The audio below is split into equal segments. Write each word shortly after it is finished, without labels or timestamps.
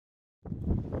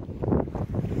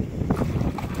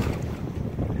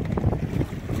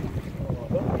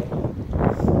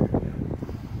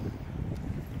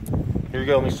you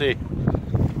go. Let me see.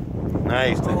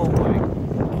 Nice. Oh my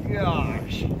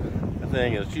gosh. That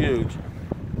thing is huge.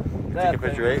 That Take a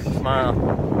picture, eh? Smile.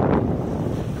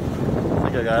 I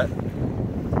think I got it.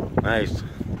 Nice.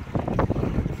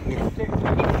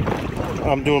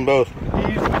 I'm doing both.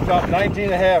 He's about 19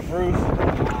 and a half, Roose.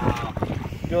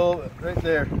 Go right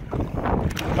there.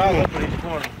 Smile up in each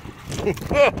corner.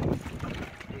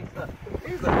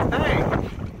 He's a tank.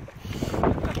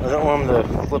 I don't want him to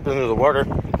flip into the water.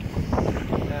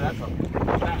 Yeah, that's a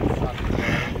fat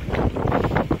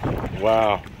sucker.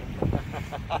 Wow.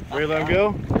 Ready to let him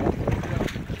go?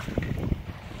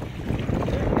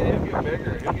 Yeah, he'll get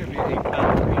bigger. He'll give you 8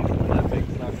 pounds. That big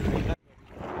sucker.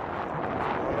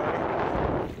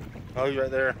 Oh, he's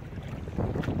right there.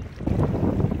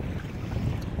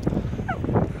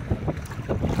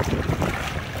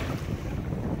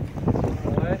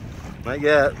 Not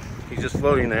yet. He's just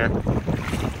floating there.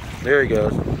 There he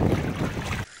goes. Oh, nice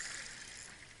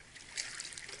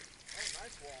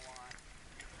walleye.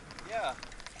 Yeah,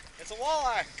 it's a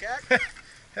walleye, Jack.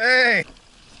 Hey!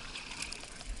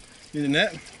 Get in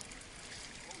that? Oh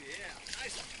yeah,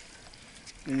 nice.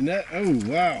 In that? Oh,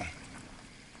 wow.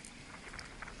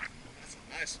 That's a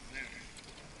nice one there.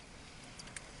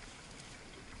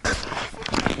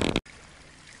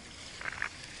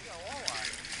 You got a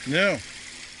walleye. No.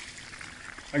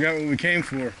 I got what we came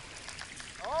for.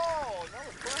 Oh,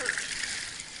 another perch.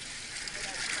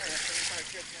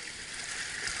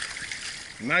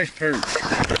 Nice perch.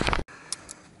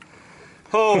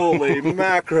 Holy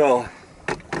mackerel.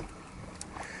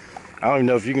 I don't even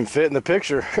know if you can fit in the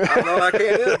picture. I know I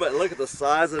can't do it, but look at the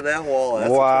size of that walleye.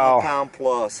 That's Wow. a 12-pound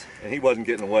plus. And he wasn't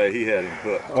getting away. He had him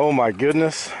hooked. Oh my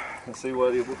goodness. Let's see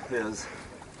what he is.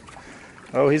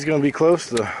 Oh, he's going to be close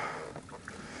to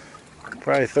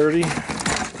probably 30.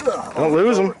 Don't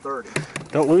lose him. 30.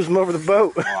 Don't lose him over the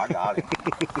boat. Oh, I got him.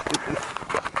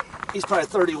 He's probably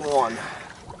 31.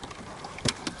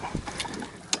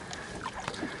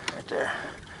 Right there.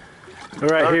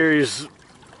 Right 30. here he's,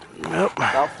 nope.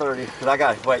 About 30. But I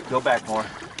got it. Wait, go back more.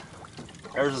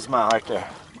 There's his smile right there.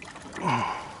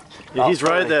 Yeah, he's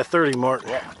right at that 30 mark.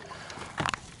 Yeah.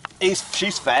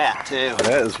 She's fat too.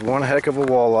 That is one heck of a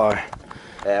walleye.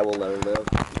 Yeah, we'll let her live.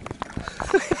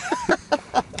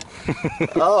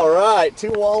 All right,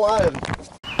 2 walleye.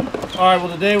 All right, well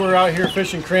today we're out here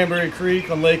fishing Cranberry Creek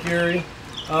on Lake Erie.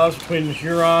 It's between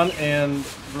Huron and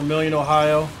Vermilion,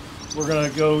 Ohio. We're gonna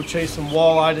go chase some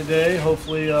walleye today.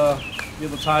 Hopefully be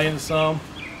able to tie in some.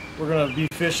 We're gonna be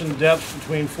fishing depths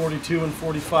between 42 and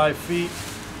 45 feet.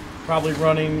 Probably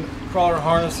running crawler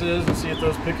harnesses and see if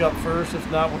those pick up first. If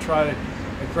not, we'll try a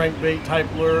crankbait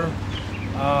type lure.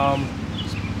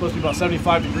 It's supposed to be about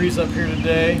 75 degrees up here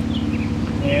today.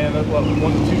 And what, 1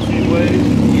 to 2 feet waves?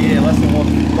 Yeah, less than 2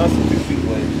 feet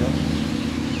waves. Yeah.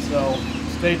 So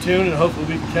stay tuned and hopefully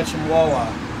we can catch some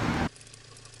walleye.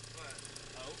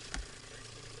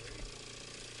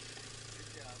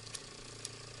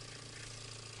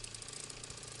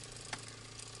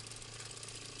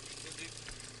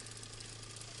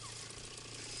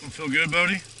 Feel good,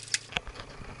 Bodie?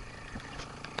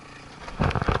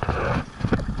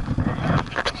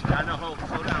 I know, hold,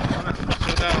 slow down, slow down.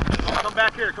 Slow down. Oh, come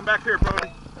back here,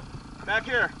 Brody. Back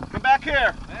here, come back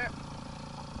here. There.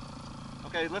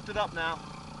 Okay, lift it up now.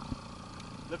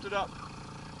 Lift it up.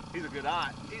 He's a good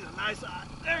eye. He's a nice eye.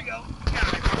 There you go.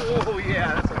 Oh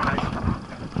yeah, that's a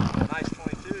nice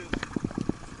 22.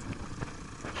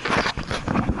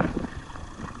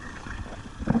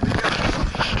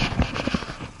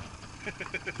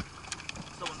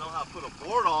 Someone know how to put a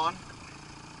board on.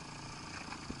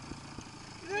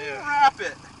 You didn't wrap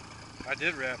it. I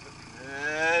did wrap it.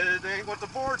 It ain't what the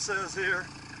board says here.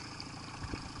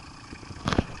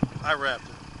 I wrapped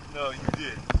it. No, you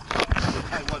did.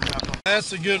 I wasn't wrapped on.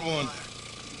 That's a good one.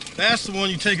 That's the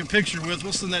one you take a picture with.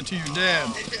 We'll send that to your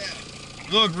dad.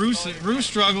 Look, Roose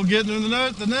struggled getting the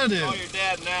net in. Call your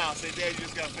dad now. Say, Dad, you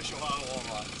just got to fish a lot of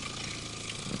walleye.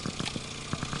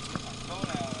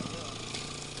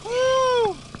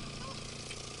 Woo!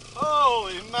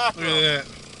 Holy mackerel! Look at that.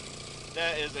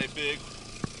 That is a big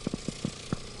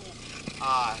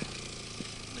eye.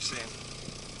 Let me see.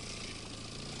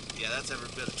 Yeah, that's every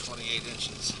bit of 28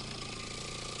 inches.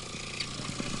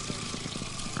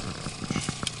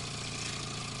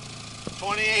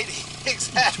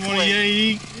 Exactly.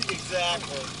 28.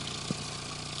 Exactly.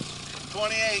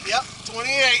 28. Yep.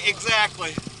 28.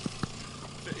 Exactly.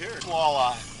 Here,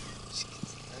 walleye.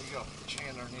 There you go. Put your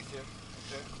hand underneath here.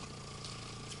 Okay.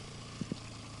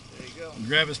 There you go.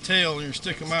 Grab his tail and you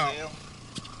stick him out.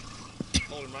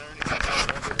 Hold him right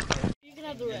underneath. You can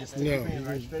have the rest. No.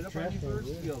 Right straight up on you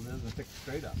first. Pick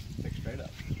straight up. Pick straight up.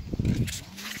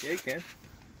 Yeah, you can.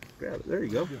 Grab it. There you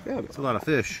go. Grab it. It's a lot of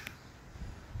fish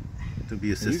to be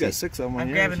You assisting. got 6 of them on I'm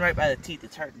yours. grabbing right by the teeth.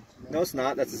 It's hurting. No, it's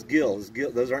not. That's his gills.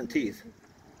 Those aren't teeth.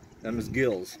 Them is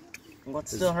gills.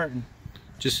 What's still hurting?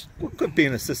 Just Well, quit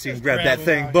being a sissy and grab grab that him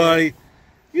thing, out buddy.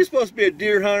 You're supposed to be a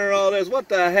deer hunter and all this. What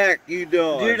the heck you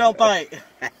doing? Deer don't bite.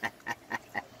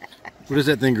 what is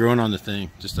that thing growing on the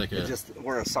thing? Just like a.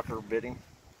 We're a sucker bidding.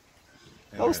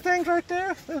 Those things right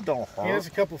there, they don't He has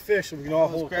hurt. a couple fish, so we can all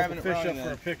hold a grabbing couple it fish wrong up for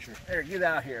then. a picture. Here, get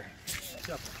out here.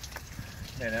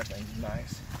 Man, that thing's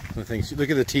nice. The things. Look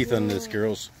at the teeth on this,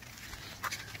 girls.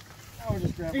 I would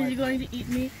just grab Are my you going to eat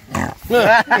me?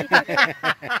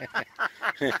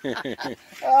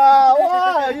 Oh,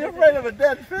 why? Are you afraid of a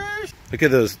dead fish? Look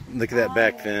at those. Look at that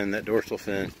back fin, that dorsal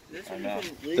fin. I know.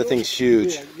 That thing's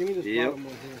huge. Yeah, give me this Yep. bottom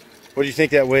one here. What do you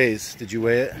think that weighs? Did you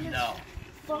weigh it? No.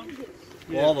 Fungus.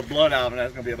 Well, all the blood out of it,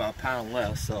 that's gonna be about a pound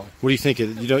less. So What do you think?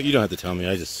 You don't have to tell me.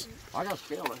 I just I got a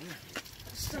scale right here.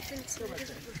 Stuff inside.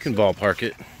 you can ballpark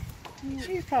it.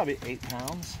 She's probably 8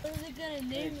 pounds. What are they gonna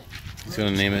name it? He's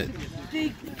gonna name it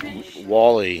Big fish.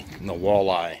 Wally, no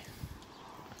Walleye.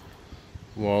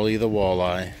 Wally the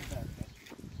Walleye.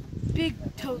 Big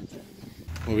toad.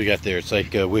 What we got there? It's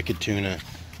like wicked tuna.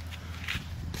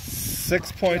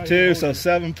 6.2, so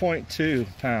 7.2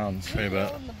 pounds. Right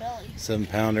about In the belly. 7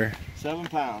 pounder. 7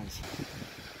 pounds.